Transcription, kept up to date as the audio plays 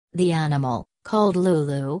The animal, called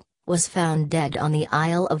Lulu, was found dead on the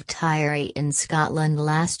Isle of Tiree in Scotland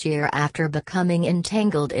last year after becoming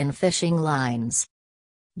entangled in fishing lines.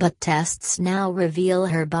 But tests now reveal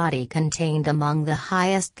her body contained among the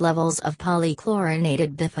highest levels of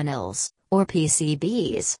polychlorinated biphenyls, or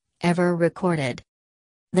PCBs, ever recorded.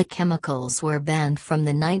 The chemicals were banned from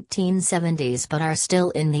the 1970s but are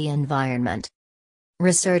still in the environment.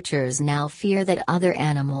 Researchers now fear that other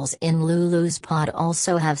animals in Lulu's pod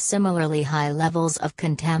also have similarly high levels of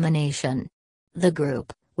contamination. The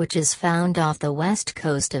group, which is found off the west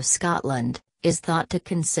coast of Scotland, is thought to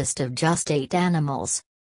consist of just 8 animals.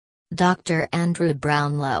 Dr. Andrew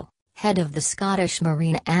Brownlow, head of the Scottish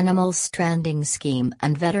Marine Animal Stranding Scheme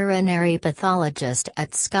and veterinary pathologist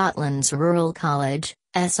at Scotland's Rural College,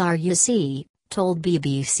 SRUC, told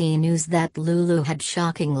BBC News that Lulu had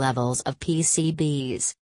shocking levels of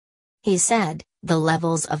PCBs. He said, "The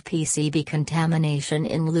levels of PCB contamination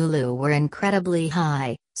in Lulu were incredibly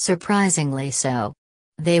high, surprisingly so.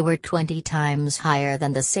 They were 20 times higher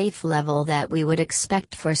than the safe level that we would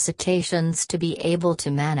expect for cetaceans to be able to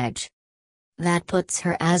manage. That puts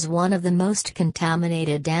her as one of the most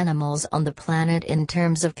contaminated animals on the planet in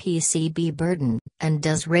terms of PCB burden, and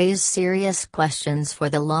does raise serious questions for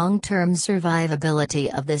the long-term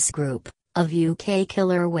survivability of this group of UK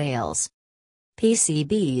killer whales."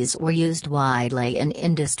 PCBs were used widely in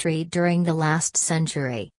industry during the last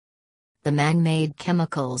century. The man-made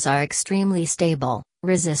chemicals are extremely stable,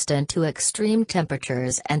 resistant to extreme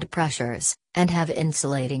temperatures and pressures, and have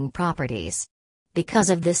insulating properties. Because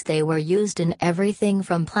of this, they were used in everything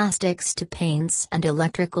from plastics to paints and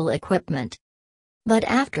electrical equipment. But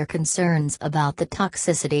after concerns about the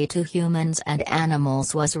toxicity to humans and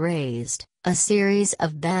animals was raised, a series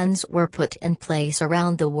of bans were put in place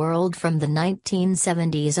around the world from the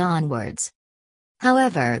 1970s onwards.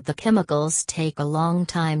 However, the chemicals take a long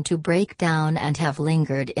time to break down and have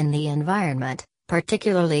lingered in the environment,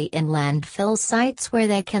 particularly in landfill sites where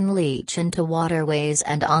they can leach into waterways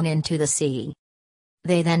and on into the sea.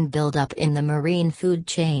 They then build up in the marine food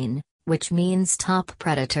chain, which means top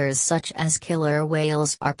predators such as killer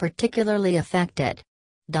whales are particularly affected.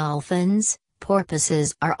 Dolphins,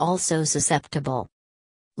 porpoises are also susceptible.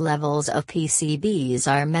 Levels of PCBs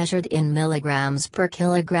are measured in milligrams per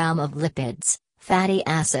kilogram of lipids, fatty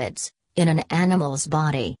acids, in an animal's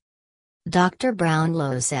body. Dr.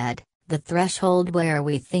 Brownlow said, "The threshold where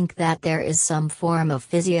we think that there is some form of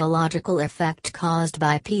physiological effect caused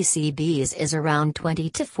by PCBs is around 20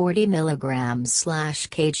 to 40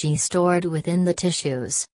 mg/kg stored within the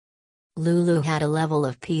tissues." Lulu had a level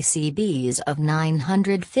of PCBs of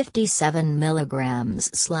 957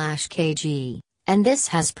 mg/kg, and this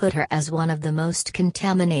has put her as one of the most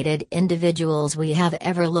contaminated individuals we have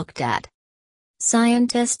ever looked at.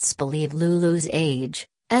 Scientists believe Lulu's age,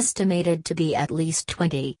 estimated to be at least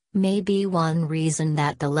 20, may be one reason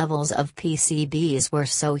that the levels of PCBs were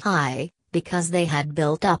so high, because they had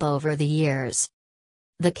built up over the years.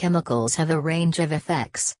 The chemicals have a range of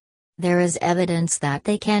effects. There is evidence that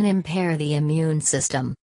they can impair the immune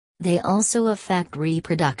system. They also affect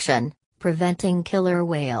reproduction, preventing killer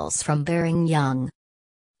whales from bearing young.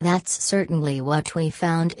 "That's certainly what we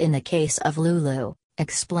found in the case of Lulu,"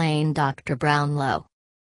 explained Dr. Brownlow.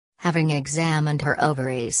 Having examined her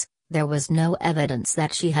ovaries, there was no evidence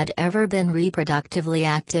that she had ever been reproductively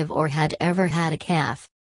active or had ever had a calf.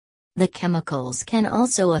 The chemicals can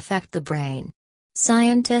also affect the brain.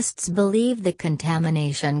 Scientists believe the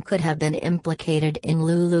contamination could have been implicated in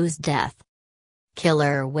Lulu's death.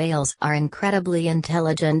 Killer whales are incredibly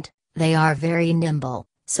intelligent, they are very nimble,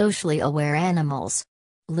 socially aware animals.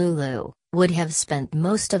 Lulu would have spent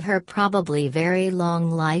most of her probably very long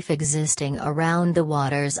life existing around the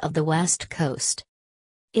waters of the west coast.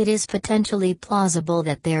 It is potentially plausible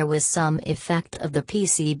that there was some effect of the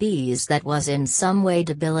PCBs that was in some way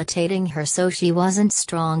debilitating her, so she wasn't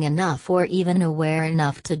strong enough or even aware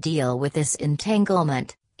enough to deal with this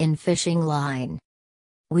entanglement in fishing line.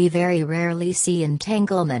 We very rarely see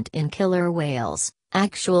entanglement in killer whales.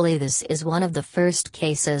 Actually, this is one of the first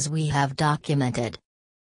cases we have documented.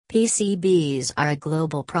 PCBs are a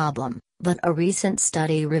global problem, but a recent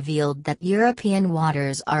study revealed that European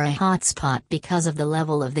waters are a hotspot because of the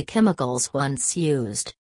level of the chemicals once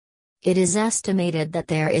used. It is estimated that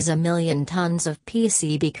there is 1 million tons of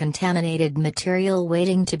PCB-contaminated material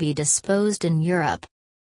waiting to be disposed in Europe.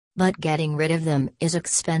 But getting rid of them is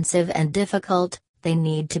expensive and difficult. They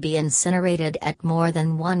need to be incinerated at more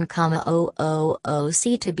than 1,000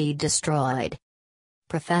 C to be destroyed.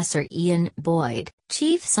 Professor Ian Boyd,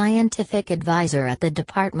 Chief Scientific Advisor at the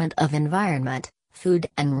Department of Environment, Food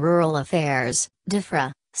and Rural Affairs,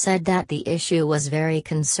 DEFRA, said that the issue was very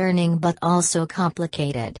concerning but also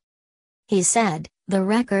complicated. He said, "The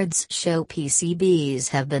records show PCBs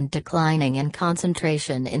have been declining in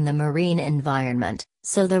concentration in the marine environment,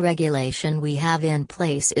 so the regulation we have in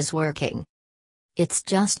place is working. It's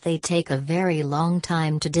just they take a very long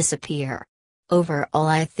time to disappear. Overall,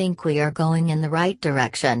 I think we are going in the right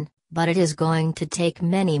direction, but it is going to take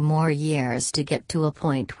many more years to get to a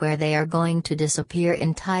point where they are going to disappear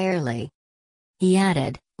entirely." He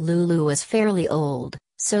added, "Lulu is fairly old,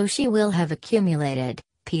 so she will have accumulated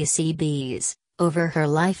PCBs over her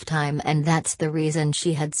lifetime, and that's the reason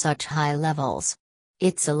she had such high levels.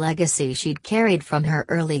 It's a legacy she'd carried from her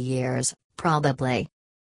early years, probably.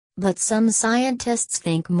 But some scientists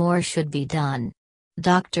think more should be done."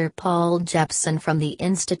 Dr. Paul Jepson from the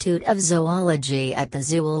Institute of Zoology at the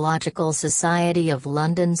Zoological Society of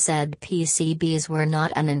London said PCBs were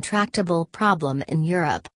not an intractable problem in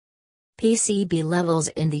Europe. PCB levels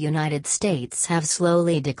in the United States have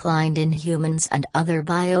slowly declined in humans and other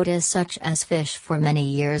biota such as fish for many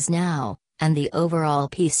years now, and the overall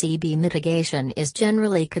PCB mitigation is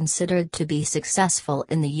generally considered to be successful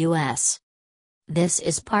in the U.S. This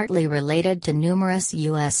is partly related to numerous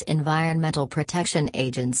U.S. Environmental Protection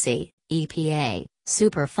Agency (EPA)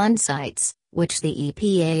 Superfund sites, which the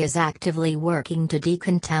EPA is actively working to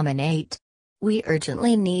decontaminate. We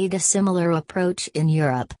urgently need a similar approach in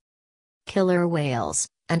Europe. Killer whales,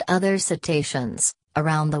 and other cetaceans,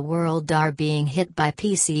 around the world are being hit by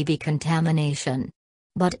PCB contamination.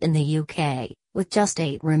 But in the UK, with just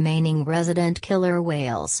 8 remaining resident killer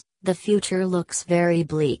whales, the future looks very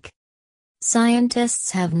bleak.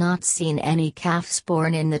 Scientists have not seen any calves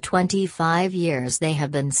born in the 25 years they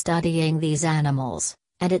have been studying these animals,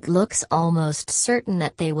 and it looks almost certain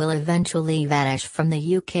that they will eventually vanish from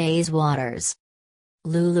the UK's waters.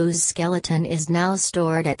 Lulu's skeleton is now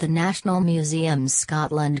stored at the National Museum's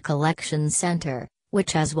Scotland Collection Centre,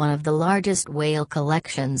 which has one of the largest whale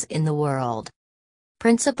collections in the world.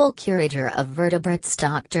 Principal Curator of Vertebrates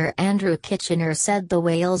Dr. Andrew Kitchener said the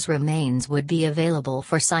whale's remains would be available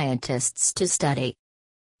for scientists to study.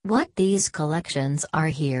 "What these collections are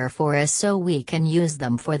here for is so we can use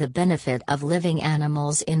them for the benefit of living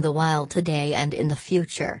animals in the wild today and in the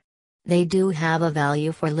future. They do have a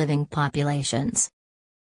value for living populations.